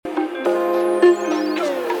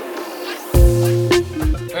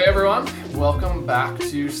welcome back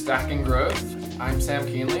to Stacking Growth. I'm Sam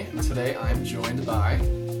Keenley, and today I'm joined by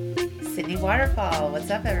Sidney Waterfall. What's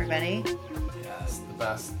up, everybody? Yes,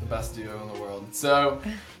 the best duo in the world. So,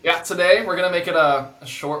 today we're gonna make it a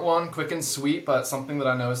short one, quick and sweet, but something that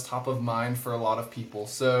I know is top of mind for a lot of people.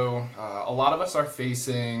 So, a lot of us are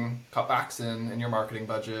facing cutbacks in your marketing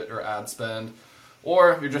budget or ad spend,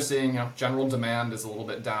 or you're just seeing general demand is a little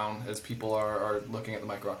bit down as people are looking at the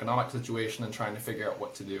microeconomic situation and trying to figure out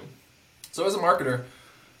what to do. So as a marketer,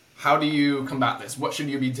 how do you combat this? What should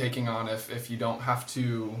you be taking on if you don't have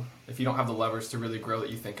the levers to really grow that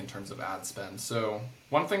you think in terms of ad spend? So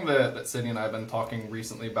one thing that Sidney and I have been talking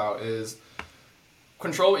recently about is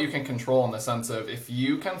control what you can control, in the sense of if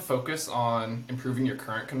you can focus on improving your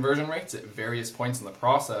current conversion rates at various points in the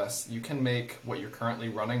process, you can make what you're currently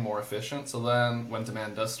running more efficient. So then when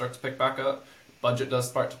demand does start to pick back up, budget does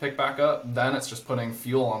start to pick back up, then it's just putting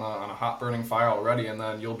fuel on a hot burning fire already, and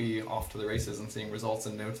then you'll be off to the races and seeing results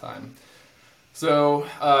in no time. So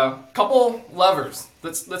couple levers.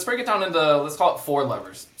 Let's break it down into, let's call it 4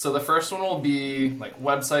 levers. So the first one will be like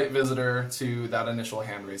website visitor to that initial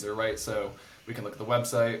hand raiser, right? So we can look at the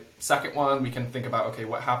website. Second one, we can think about, okay,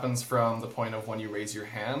 what happens from the point of when you raise your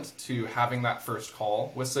hand to having that first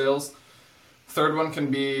call with sales. Third one can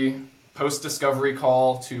be post-discovery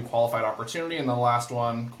call to qualified opportunity, and the last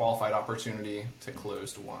one, qualified opportunity to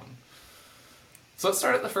closed one. So let's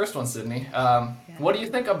start at the first one, Sidney. What do you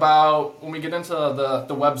think about when we get into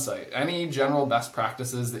the website? Any general best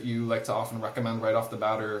practices that you like to often recommend right off the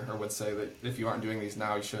bat, or would say that if you aren't doing these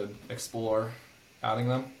now, you should explore adding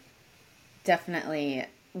them? Definitely.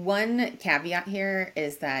 One caveat here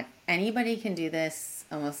is that anybody can do this,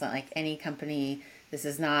 almost like any company. This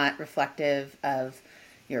is not reflective of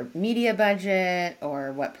your media budget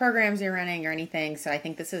or what programs you're running or anything. So I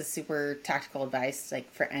think this is super tactical advice, like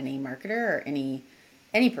for any marketer or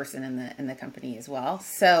any person in the company as well.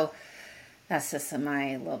 So that's just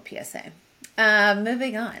my little PSA.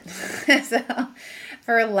 Moving on. So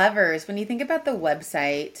for levers, when you think about the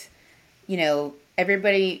website,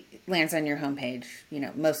 everybody lands on your homepage,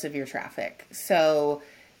 most of your traffic. So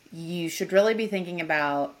you should really be thinking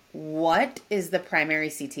about, what is the primary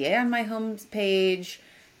CTA on my homepage?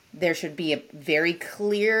 There should be a very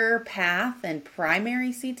clear path and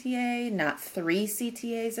primary CTA, not 3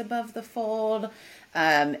 CTAs above the fold.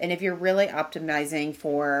 And if you're really optimizing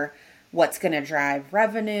for what's going to drive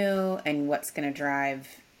revenue and what's going to drive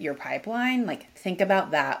your pipeline, like think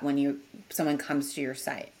about that when someone comes to your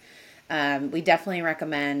site. We definitely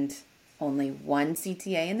recommend only 1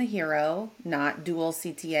 CTA in the hero, not dual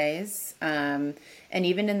CTAs. And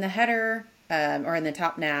even in the header or in the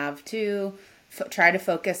top nav too, try to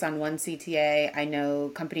focus on 1 CTA. I know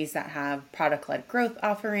companies that have product-led growth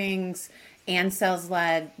offerings and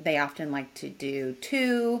sales-led, they often like to do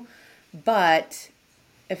 2, but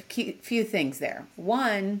a few things there.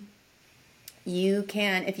 One, you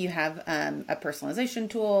can, if you have a personalization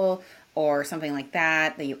tool or something like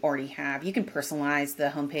that you already have, you can personalize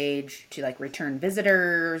the homepage to like return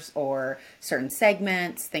visitors or certain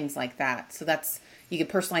segments, things like that. So you can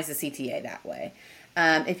personalize the CTA that way.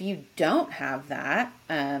 If you don't have that,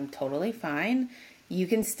 totally fine. You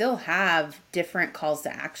can still have different calls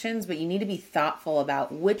to actions, but you need to be thoughtful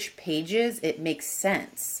about which pages it makes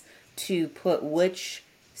sense to put which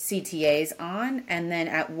CTAs on, and then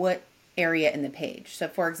at what area in the page. So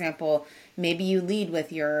for example, maybe you lead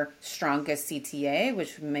with your strongest CTA,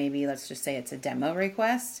 which maybe, let's just say it's a demo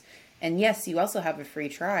request. And yes, you also have a free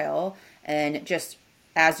trial. And just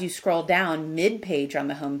as you scroll down mid-page on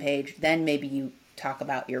the homepage, then maybe you talk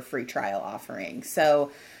about your free trial offering.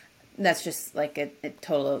 So that's just like a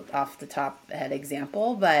total off the top head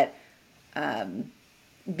example, but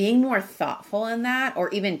being more thoughtful in that, or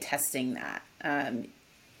even testing that.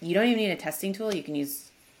 You don't even need a testing tool. You can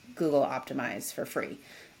use Google Optimize for free.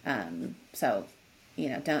 So,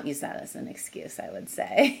 don't use that as an excuse, I would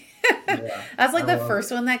say. Yeah, that's like the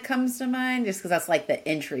first one that comes to mind, just because that's like the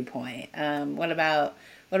entry point. What about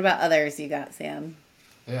others you got, Sam?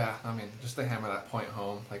 Yeah, I mean, just to hammer that point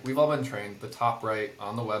home, like we've all been trained, the top right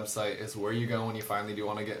on the website is where you go when you finally do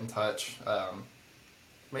want to get in touch.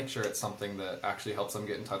 Make sure it's something that actually helps them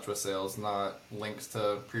get in touch with sales, not links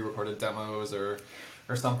to pre-recorded demos or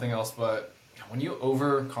something else. But when you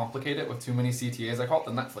overcomplicate it with too many CTAs, I call it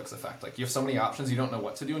the Netflix effect. Like you have so many options, you don't know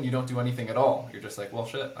what to do, and you don't do anything at all. You're just like, well,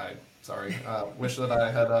 shit, wish that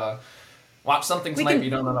I had watched something tonight, but you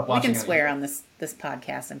don't end up watching it. We can swear on this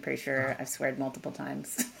podcast. I'm pretty sure I've sweared multiple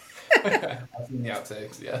times. I've seen the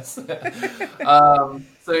outtakes, yes.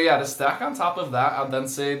 So yeah, to stack on top of that, I'd then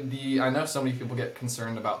say I know so many people get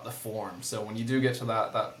concerned about the form. So when you do get to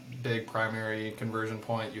that big primary conversion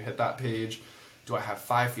point, you hit that page. Do I have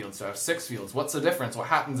 5 fields? Do I have 6 fields? What's the difference? What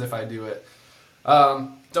happens if I do it?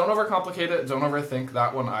 Don't overcomplicate it. Don't overthink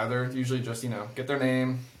that one either. Usually just, get their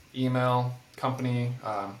name, email, company.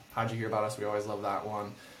 How'd you hear about us? We always love that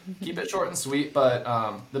one. Keep it short and sweet, but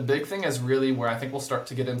the big thing is really where I think we'll start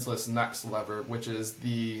to get into this next lever, which is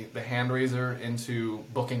the hand raiser into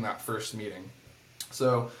booking that first meeting.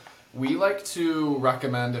 So we like to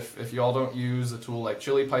recommend, if you all don't use a tool like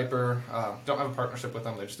Chili Piper, don't have a partnership with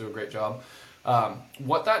them, they just do a great job.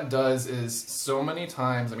 What that does is so many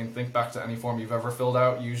times, think back to any form you've ever filled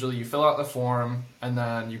out. Usually you fill out the form and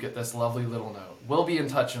then you get this lovely little note. We'll be in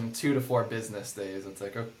touch in 2 to 4 business days. It's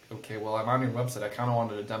like, okay, well, I'm on your website. I kind of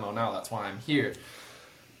wanted a demo now. That's why I'm here.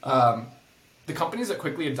 The companies that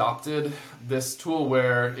quickly adopted this tool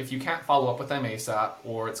where if you can't follow up with them ASAP,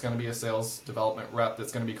 or it's going to be a sales development rep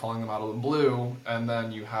that's going to be calling them out of the blue, and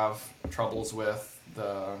then you have troubles with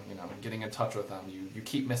getting in touch with them. You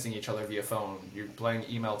keep missing each other via phone. You're playing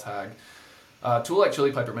email tag. A tool like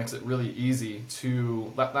Chili Piper makes it really easy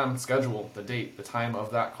to let them schedule the date, the time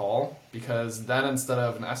of that call, because then instead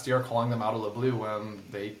of an SDR calling them out of the blue when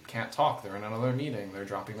they can't talk, they're in another meeting, they're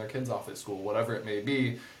dropping their kids off at school, whatever it may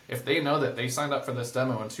be, if they know that they signed up for this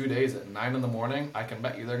demo in 2 days at 9 in the morning, I can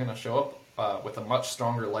bet you they're going to show up with a much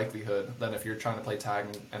stronger likelihood than if you're trying to play tag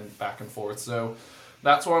and back and forth. So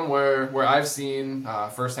that's one where I've seen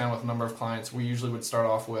firsthand with a number of clients, we usually would start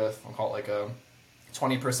off with, I'll call it like a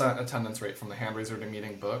 20% attendance rate from the hand raiser to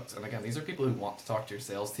meeting booked. And again, these are people who want to talk to your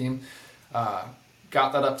sales team.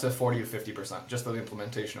 Got that up to 40 to 50% just for the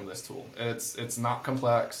implementation of this tool. It's not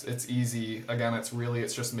complex. It's easy. Again,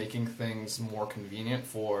 it's just making things more convenient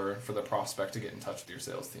for the prospect to get in touch with your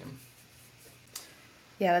sales team.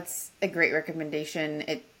 Yeah, that's a great recommendation.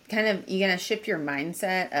 It kind of, you're going to shift your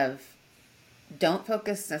mindset of don't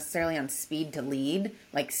focus necessarily on speed to lead,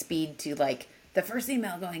 like speed to like the first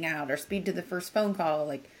email going out or speed to the first phone call.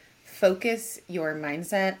 Like focus your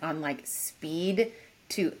mindset on like speed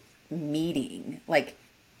to meeting. Like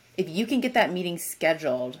if you can get that meeting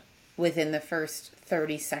scheduled within the first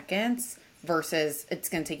 30 seconds versus it's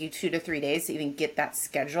going to take you 2 to 3 days to even get that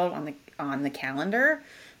scheduled on the calendar,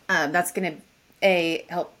 that's going to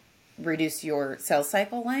help reduce your sales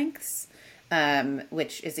cycle lengths,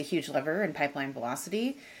 which is a huge lever in pipeline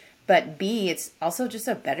velocity. But B, it's also just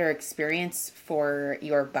a better experience for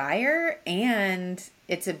your buyer, and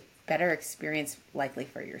it's a better experience likely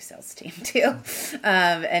for your sales team too,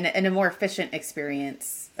 and a more efficient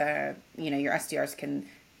experience. Your SDRs can,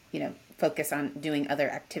 focus on doing other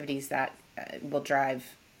activities that will drive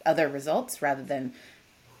other results rather than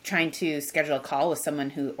trying to schedule a call with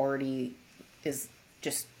someone who already is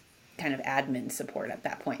just kind of admin support at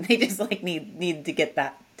that point. They just like need to get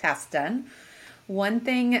that task done. One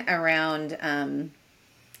thing around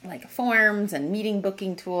like forms and meeting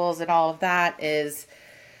booking tools and all of that is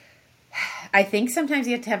I think sometimes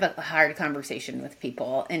you have to have a hard conversation with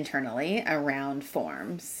people internally around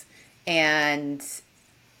forms, and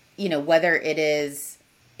whether it is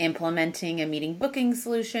implementing a meeting booking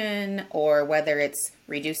solution or whether it's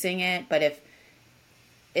reducing it. But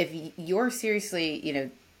if you're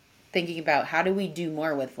seriously thinking about how do we do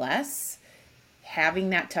more with less, having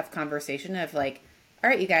that tough conversation of like, all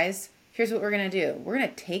right, you guys, here's what we're going to do. We're going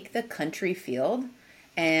to take the country field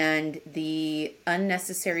and the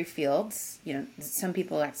unnecessary fields, some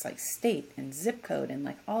people that's like state and zip code and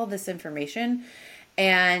like all this information.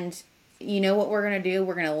 And what we're going to do?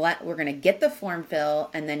 We're going to get the form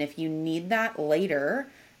fill. And then if you need that later,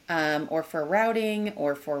 or for routing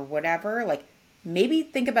or for whatever, like maybe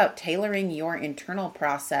think about tailoring your internal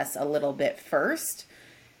process a little bit first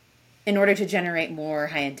in order to generate more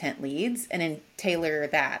high intent leads, and then tailor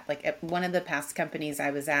that. Like at one of the past companies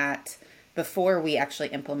I was at before we actually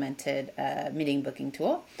implemented a meeting booking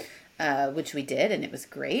tool, which we did, and it was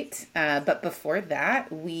great. But before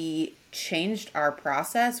that, we changed our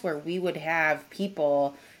process where we would have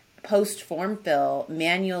people post form fill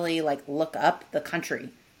manually like look up the country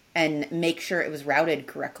and make sure it was routed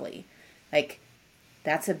correctly. Like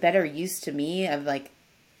that's a better use to me of like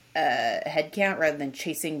headcount rather than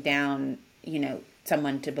chasing down,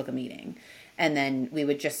 someone to book a meeting. And then we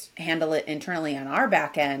would just handle it internally on our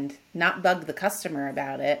back end, not bug the customer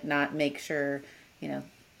about it, not make sure,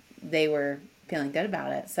 they were feeling good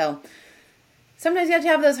about it. So sometimes you have to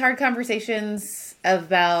have those hard conversations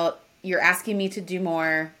about you're asking me to do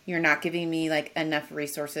more. You're not giving me like enough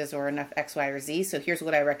resources or enough X, Y, or Z. So here's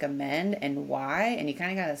what I recommend and why. And you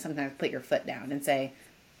kind of got to sometimes put your foot down and say,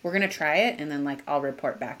 we're going to try it, and then like I'll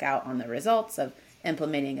report back out on the results of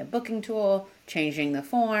implementing a booking tool, changing the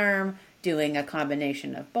form, doing a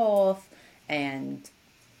combination of both. And,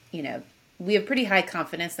 you know, we have pretty high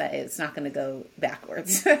confidence that it's not going to go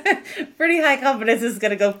backwards. Pretty high confidence it's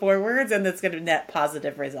going to go forwards, and it's going to net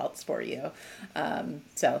positive results for you.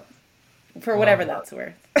 So for whatever that's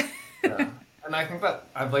worth. Yeah. And I think that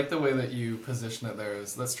I like the way that you position it there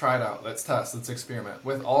is, let's try it out, let's test, let's experiment.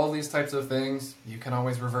 With all of these types of things, you can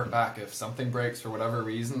always revert back if something breaks for whatever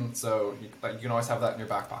reason. So you can always have that in your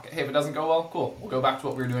back pocket. Hey, if it doesn't go well, cool. We'll go back to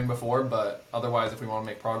what we were doing before. But otherwise, if we want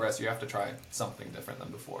to make progress, you have to try something different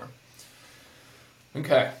than before.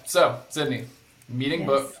 Okay, so Sydney, meeting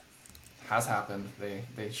booked has happened.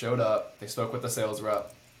 They showed up. They spoke with the sales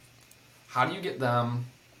rep. How do you get them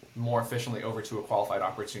more efficiently over to a qualified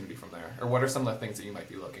opportunity from there? Or what are some of the things that you might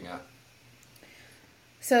be looking at?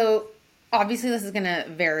 So obviously this is going to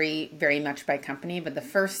vary very much by company, but the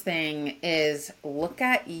first thing is look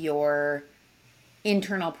at your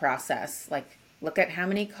internal process. Like look at how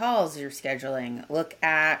many calls you're scheduling. Look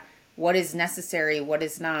at what is necessary, what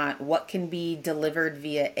is not, what can be delivered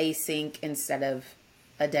via async instead of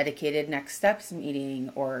a dedicated next steps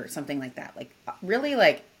meeting or something like that. Like really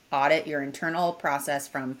like audit your internal process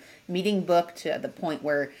from meeting booked to the point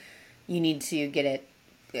where you need to get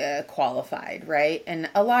it qualified, right? And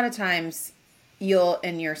a lot of times you'll,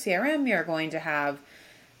 in your CRM, you're going to have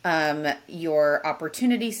your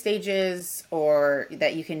opportunity stages, or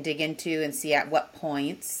that you can dig into and see at what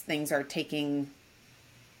points things are taking,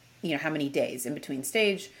 you know, how many days in between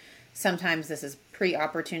stage. Sometimes this is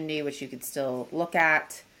pre-opportunity, which you could still look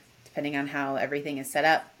at depending on how everything is set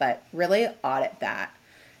up, but really audit that.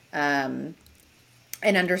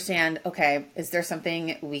 And understand, okay, is there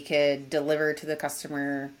something we could deliver to the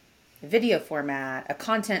customer, video format, a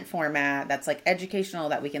content format that's like educational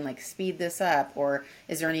that we can like speed this up? Or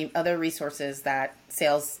is there any other resources that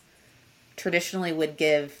sales traditionally would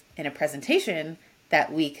give in a presentation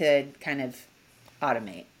that we could kind of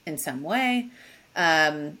automate in some way?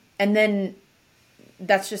 And then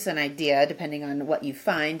that's just an idea depending on what you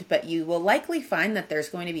find, but you will likely find that there's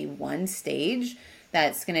going to be one stage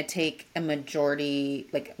that's going to take a majority,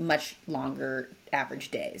 like much longer average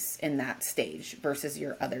days in that stage versus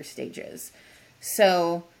your other stages.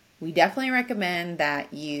 So we definitely recommend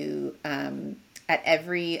that you, at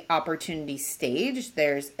every opportunity stage,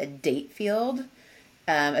 there's a date field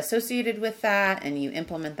associated with that, and you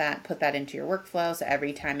implement that, put that into your workflow. So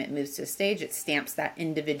every time it moves to a stage, it stamps that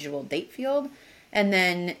individual date field. And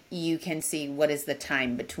then you can see what is the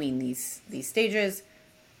time between these stages.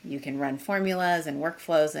 You can run formulas and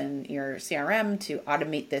workflows in your CRM to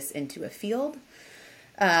automate this into a field.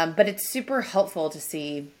 But it's super helpful to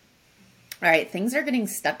see, all right, things are getting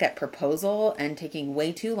stuck at proposal and taking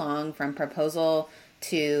way too long from proposal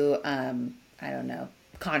to, I don't know,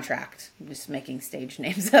 contract. I'm just making stage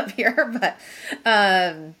names up here. But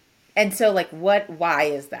and so like why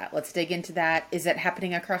is that? Let's dig into that. Is it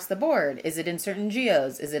happening across the board? Is it in certain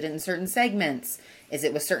geos? Is it in certain segments? Is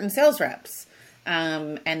it with certain sales reps?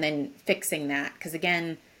 And then fixing that. Because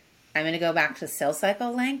again, I'm going to go back to sales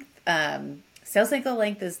cycle length. Sales cycle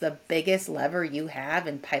length is the biggest lever you have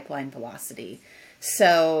in pipeline velocity.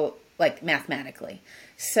 So like mathematically.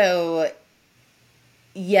 So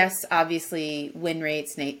yes, obviously win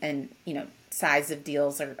rates and, you know, size of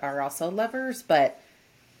deals are also levers, but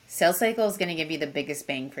sales cycle is going to give you the biggest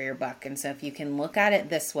bang for your buck. And so if you can look at it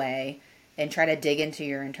this way and try to dig into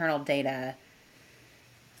your internal data,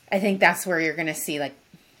 I think that's where you're going to see like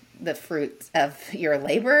the fruits of your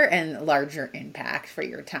labor and larger impact for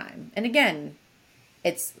your time. And again,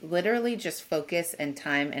 it's literally just focus and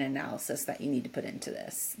time and analysis that you need to put into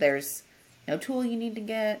this. There's no tool you need to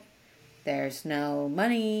get. There's no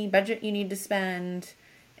money, budget you need to spend.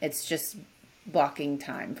 It's just blocking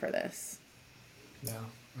time for this. Yeah,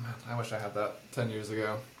 man, I wish I had that 10 years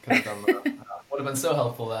ago. Could have done that. Would have been so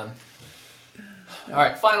helpful then. All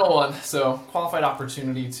right, final one. So qualified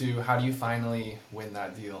opportunity to how do you finally win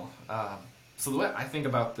that deal? So the way I think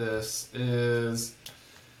about this is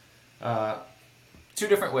two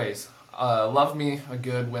different ways. Love me a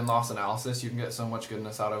good win-loss analysis. You can get so much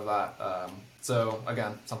goodness out of that. So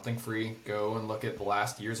again, something free. Go and look at the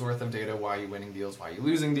last year's worth of data. Why are you winning deals? Why are you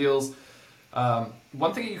losing deals?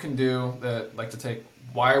 One thing you can do that like to take,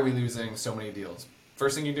 why are we losing so many deals?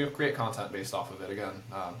 First thing you do, create content based off of it. Again,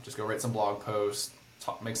 just go write some blog posts,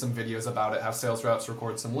 make some videos about it, have sales reps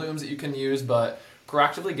record some looms that you can use, but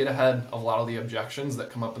proactively get ahead of a lot of the objections that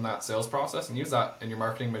come up in that sales process and use that in your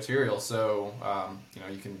marketing material. So,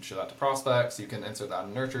 you can show that to prospects, you can insert that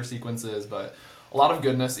in nurture sequences, but a lot of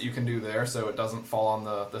goodness that you can do there so it doesn't fall on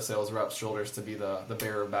the sales rep's shoulders to be the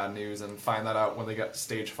bearer of bad news and find that out when they get to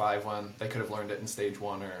stage 5 when they could have learned it in stage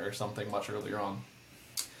 1 or something much earlier on.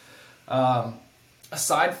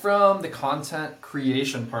 Aside from the content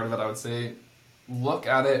creation part of it, I would say look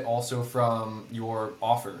at it also from your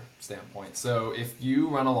offer standpoint. So if you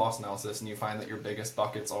run a loss analysis and you find that your biggest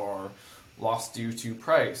buckets are loss due to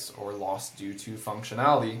price or loss due to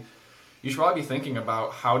functionality, you should probably be thinking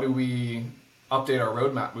about how do we update our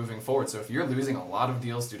roadmap moving forward. So if you're losing a lot of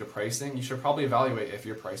deals due to pricing, you should probably evaluate if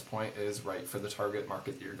your price point is right for the target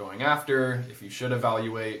market that you're going after, if you should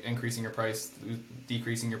evaluate increasing your price,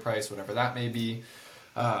 decreasing your price, whatever that may be.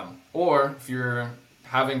 Or if you're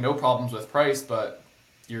having no problems with price, but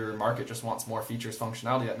your market just wants more features,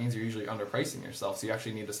 functionality, that means you're usually underpricing yourself. So you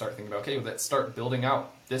actually need to start thinking about, okay, let's start building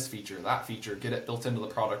out this feature, that feature, get it built into the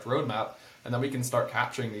product roadmap, and then we can start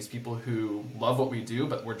capturing these people who love what we do,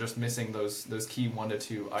 but we're just missing those key 1 to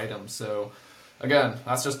 2 items. So again,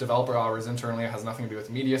 that's just developer hours internally. It has nothing to do with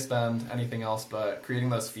media spend, anything else, but creating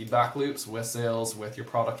those feedback loops with sales, with your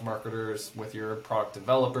product marketers, with your product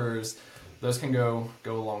developers, those can go a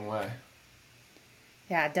long way.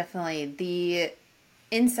 Yeah, definitely. The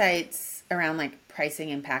insights around like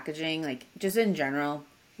pricing and packaging, like just in general,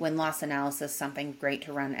 win loss analysis, something great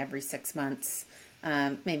to run every 6 months,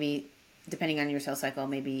 maybe depending on your sales cycle,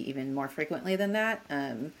 maybe even more frequently than that.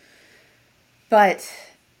 But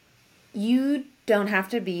you don't have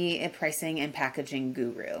to be a pricing and packaging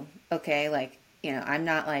guru. Okay. Like, I'm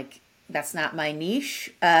not like, that's not my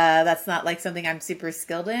niche. That's not like something I'm super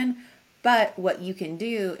skilled in. But what you can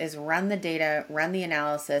do is run the data, run the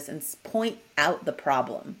analysis, and point out the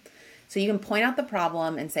problem. So you can point out the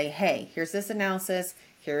problem and say, hey, here's this analysis.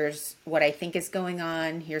 Here's what I think is going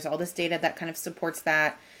on. Here's all this data that kind of supports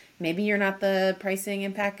that. Maybe you're not the pricing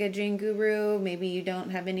and packaging guru. Maybe you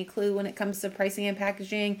don't have any clue when it comes to pricing and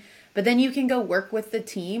packaging. But then you can go work with the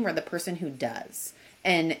team or the person who does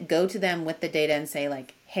and go to them with the data and say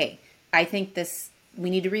like, hey, I think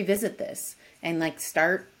we need to revisit this. And like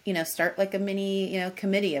start like a mini,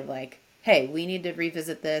 committee of like, hey, we need to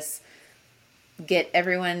revisit this, get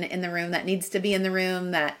everyone in the room that needs to be in the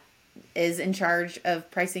room that is in charge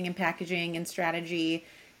of pricing and packaging and strategy.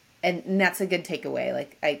 And that's a good takeaway.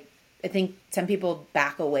 Like I think some people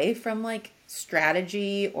back away from like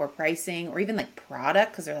strategy or pricing or even like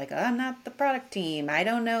product because they're like, oh, I'm not the product team. I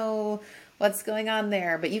don't know what's going on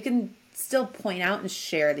there. But you can still point out and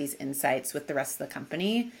share these insights with the rest of the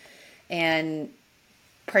company. And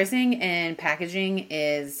pricing and packaging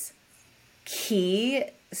is key,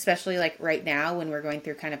 especially like right now when we're going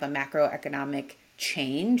through kind of a macroeconomic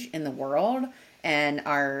change in the world and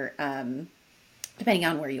our, depending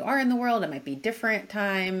on where you are in the world, it might be different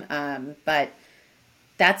time. But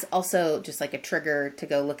that's also just like a trigger to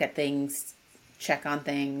go look at things, check on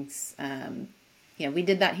things. We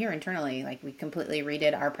did that here internally. Like we completely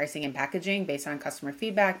redid our pricing and packaging based on customer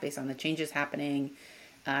feedback, based on the changes happening.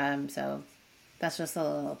 So that's just a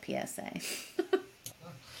little PSA.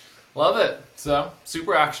 Love it. So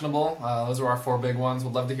super actionable. Those are our 4 big ones.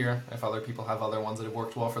 Would love to hear if other people have other ones that have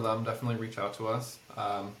worked well for them. Definitely reach out to us.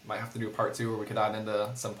 Might have to do a part 2 where we could add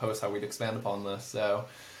into some posts how we'd expand upon this. So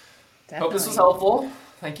Hope this was helpful.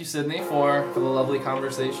 Thank you, Sidney, for the lovely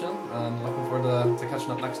conversation. And looking forward to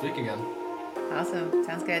catching up next week again. Awesome.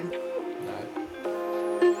 Sounds good.